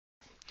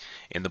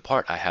In the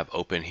part I have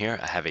open here,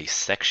 I have a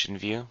section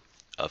view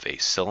of a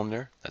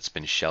cylinder that's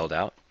been shelled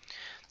out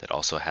that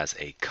also has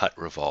a cut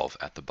revolve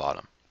at the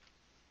bottom.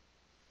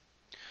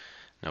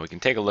 Now we can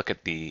take a look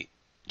at the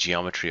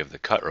geometry of the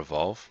cut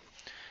revolve.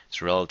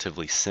 It's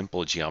relatively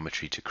simple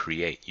geometry to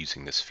create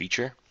using this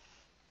feature.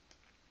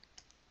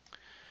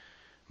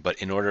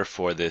 But in order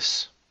for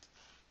this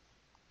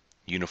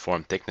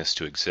uniform thickness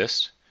to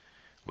exist,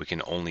 we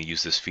can only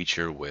use this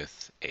feature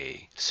with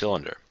a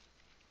cylinder.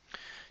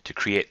 To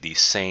create the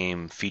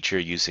same feature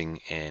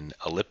using an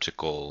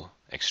elliptical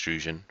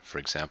extrusion, for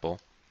example,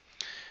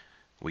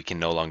 we can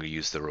no longer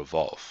use the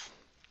revolve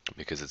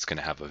because it's going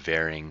to have a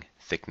varying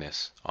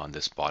thickness on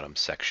this bottom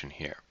section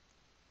here.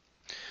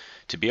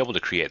 To be able to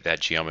create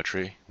that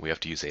geometry, we have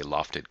to use a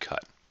lofted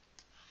cut.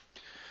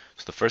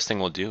 So the first thing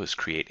we'll do is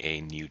create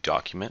a new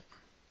document.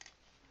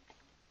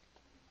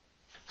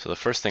 So the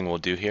first thing we'll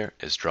do here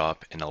is draw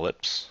up an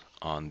ellipse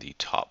on the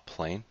top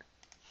plane,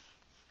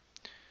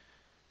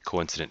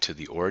 coincident to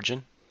the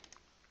origin.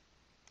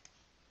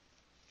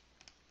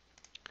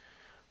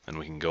 Then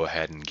we can go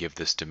ahead and give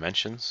this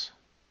dimensions.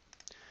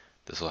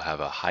 This will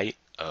have a height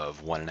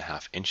of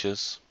 1.5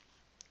 inches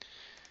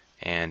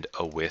and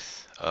a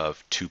width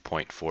of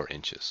 2.4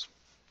 inches.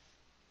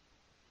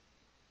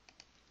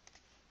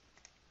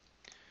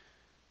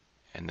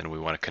 And then we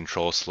want to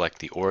control select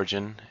the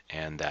origin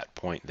and that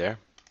point there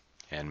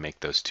and make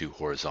those two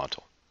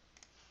horizontal.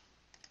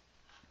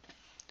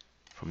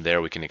 From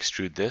there we can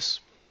extrude this,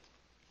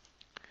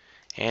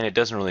 and it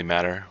doesn't really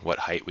matter what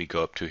height we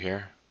go up to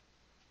here.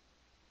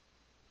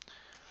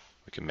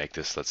 We can make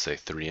this, let's say,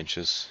 3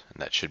 inches,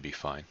 and that should be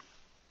fine.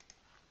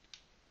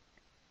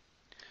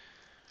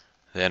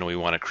 Then we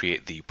want to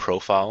create the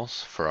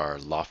profiles for our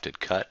lofted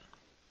cut.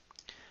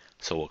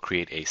 So we'll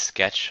create a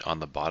sketch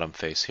on the bottom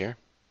face here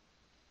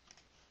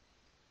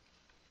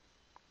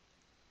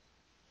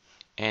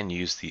and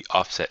use the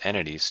offset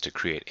entities to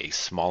create a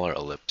smaller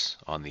ellipse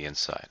on the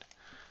inside.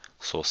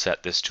 So we'll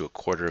set this to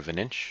 1/4 of an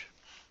inch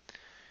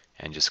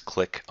and just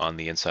click on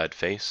the inside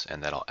face,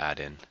 and that'll add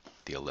in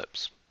the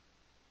ellipse.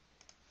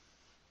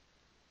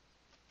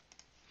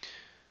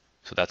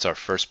 So that's our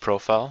first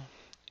profile.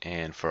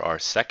 And for our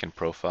second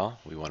profile,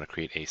 we want to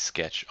create a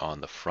sketch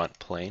on the front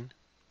plane.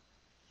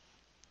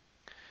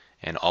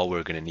 And all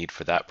we're going to need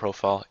for that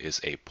profile is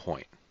a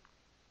point.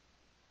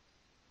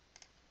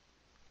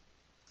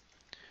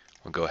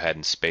 We'll go ahead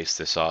and space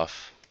this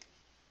off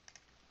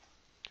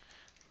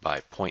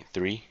by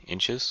 0.3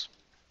 inches.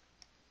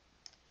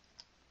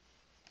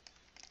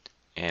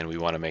 And we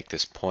want to make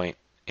this point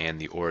and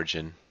the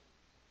origin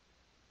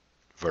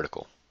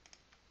vertical.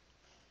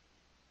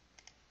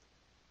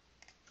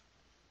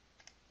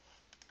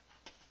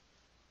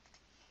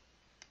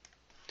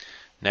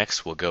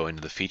 Next, we'll go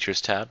into the Features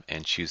tab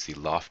and choose the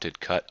Lofted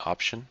Cut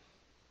option.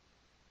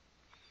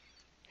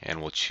 And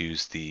we'll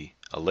choose the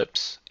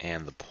ellipse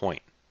and the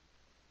point.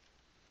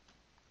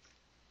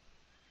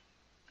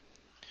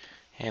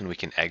 And we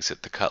can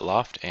exit the cut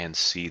loft and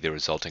see the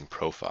resulting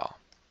profile.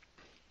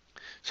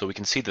 So we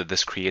can see that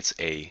this creates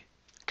a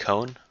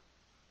cone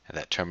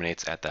that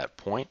terminates at that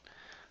point.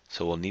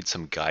 So we'll need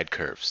some guide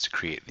curves to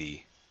create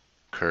the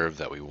curve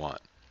that we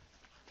want.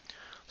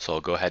 So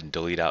I'll go ahead and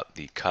delete out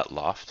the cut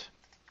loft.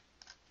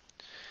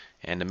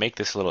 And to make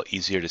this a little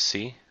easier to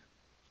see,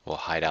 we'll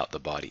hide out the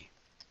body.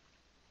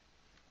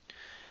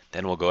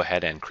 Then we'll go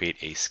ahead and create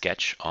a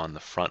sketch on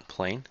the front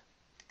plane.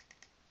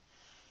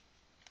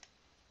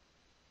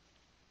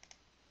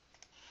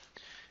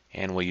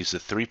 And we'll use the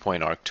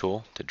 3-point arc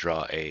tool to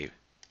draw a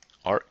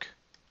arc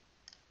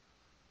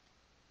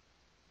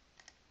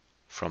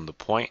from the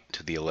point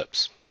to the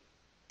ellipse.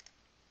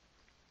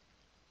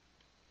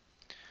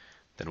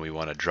 Then we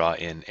want to draw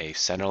in a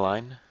center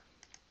line,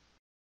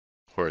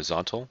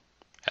 horizontal,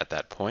 at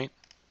that point.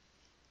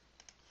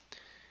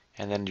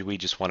 And then we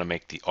just want to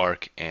make the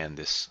arc and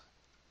this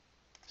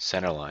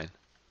center line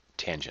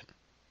tangent.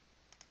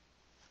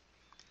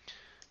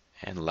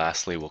 And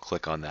lastly, we'll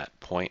click on that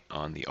point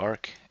on the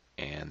arc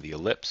and the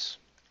ellipse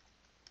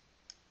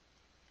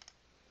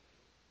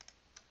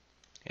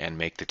and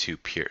make the two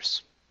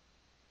pierce.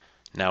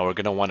 Now we're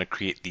going to want to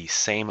create the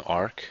same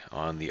arc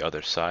on the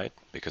other side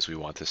because we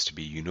want this to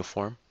be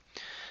uniform.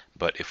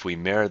 But if we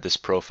mirror this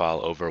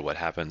profile over, what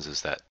happens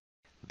is that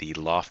the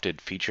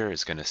lofted feature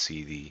is going to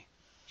see the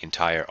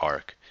entire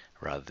arc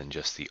rather than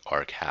just the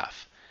arc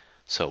half.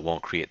 So it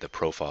won't create the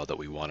profile that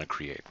we want to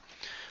create.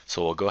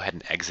 So we'll go ahead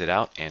and exit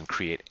out and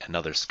create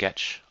another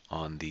sketch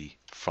on the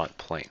front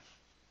plane.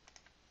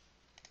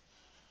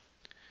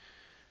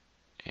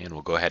 And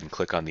we'll go ahead and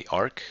click on the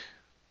arc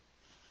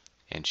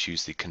and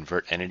choose the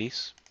convert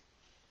entities.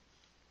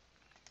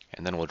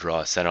 And then we'll draw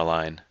a center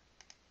line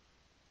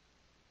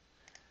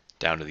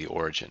down to the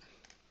origin.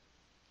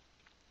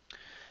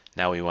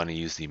 Now we want to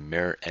use the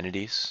mirror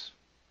entities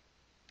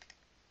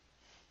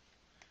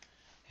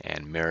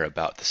and mirror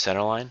about the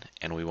center line,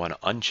 and we want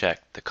to uncheck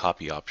the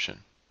copy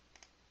option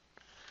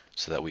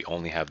so that we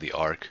only have the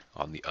arc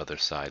on the other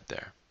side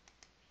there.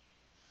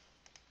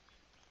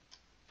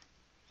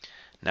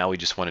 Now we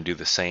just want to do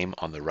the same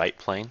on the right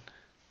plane.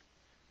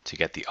 to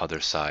get the other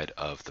side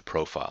of the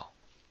profile.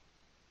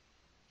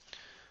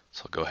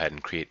 So I'll go ahead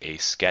and create a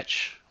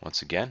sketch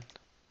once again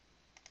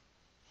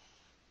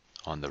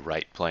on the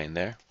right plane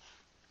there.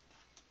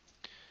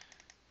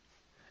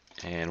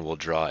 And we'll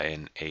draw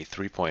in a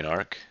 3-point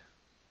arc.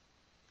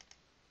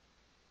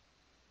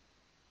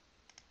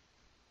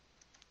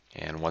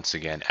 And once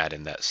again add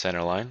in that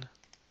center line.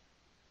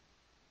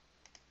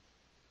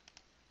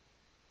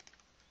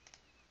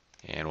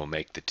 And we'll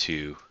make the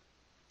two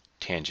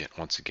tangent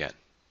once again.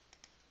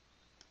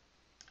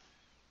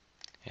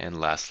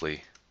 And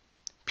lastly,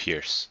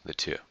 pierce the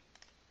two.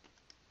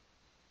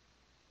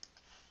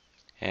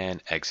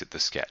 And exit the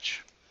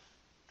sketch.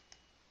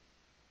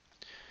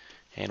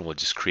 And we'll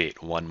just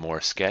create one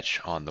more sketch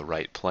on the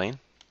right plane.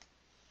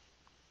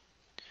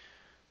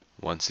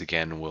 Once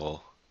again,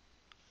 we'll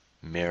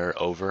mirror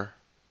over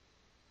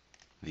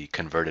the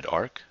converted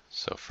arc.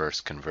 So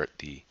first convert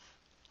the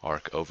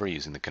arc over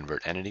using the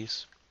convert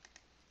entities.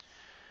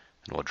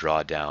 And we'll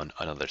draw down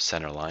another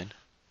center line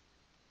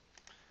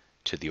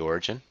to the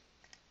origin.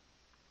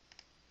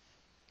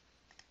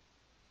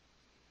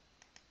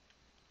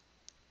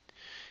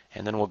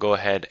 And then we'll go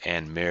ahead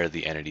and mirror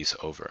the entities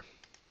over.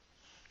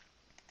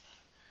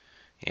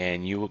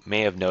 And you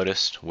may have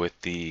noticed with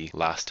the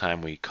last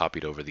time we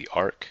copied over the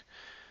arc,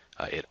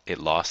 it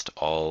lost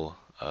all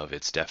of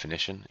its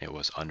definition. It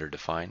was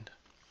underdefined.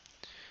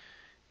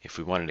 If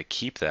we wanted to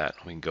keep that,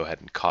 we can go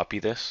ahead and copy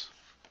this.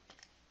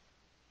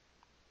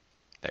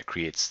 That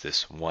creates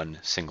this one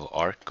single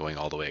arc going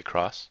all the way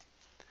across.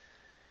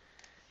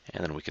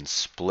 And then we can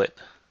split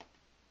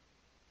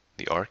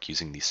the arc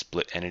using the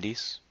split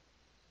entities.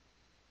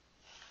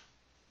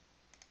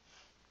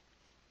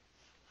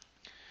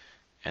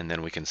 And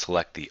then we can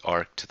select the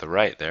arc to the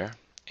right there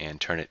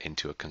and turn it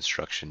into a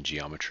construction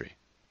geometry.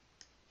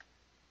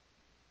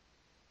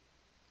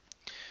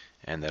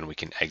 And then we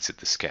can exit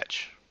the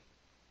sketch.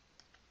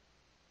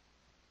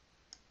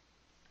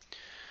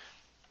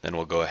 Then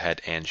we'll go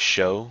ahead and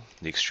show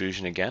the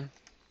extrusion again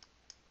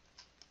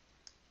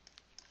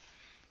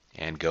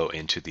and go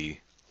into the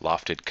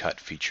Lofted Cut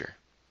feature.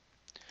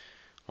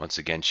 Once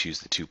again,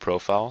 choose the two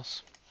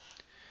profiles,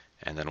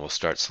 and then we'll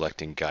start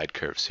selecting guide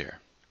curves here.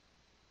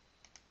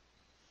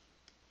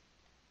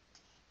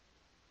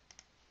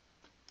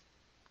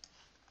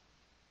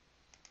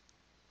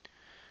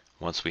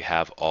 Once we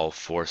have all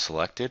four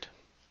selected,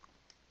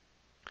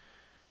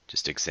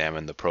 just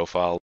examine the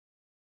profile,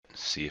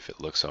 see if it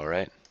looks all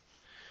right.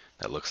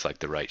 That looks like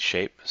the right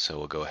shape, so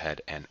we'll go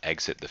ahead and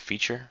exit the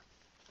feature.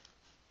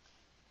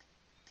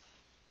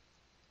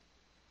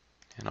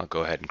 And I'll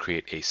go ahead and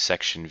create a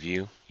section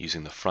view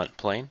using the front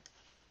plane.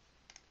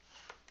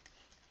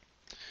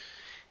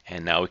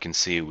 And now we can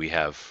see we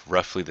have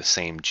roughly the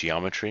same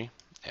geometry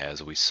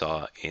as we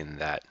saw in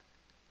that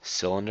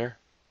cylinder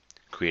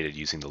created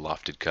using the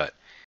Lofted Cut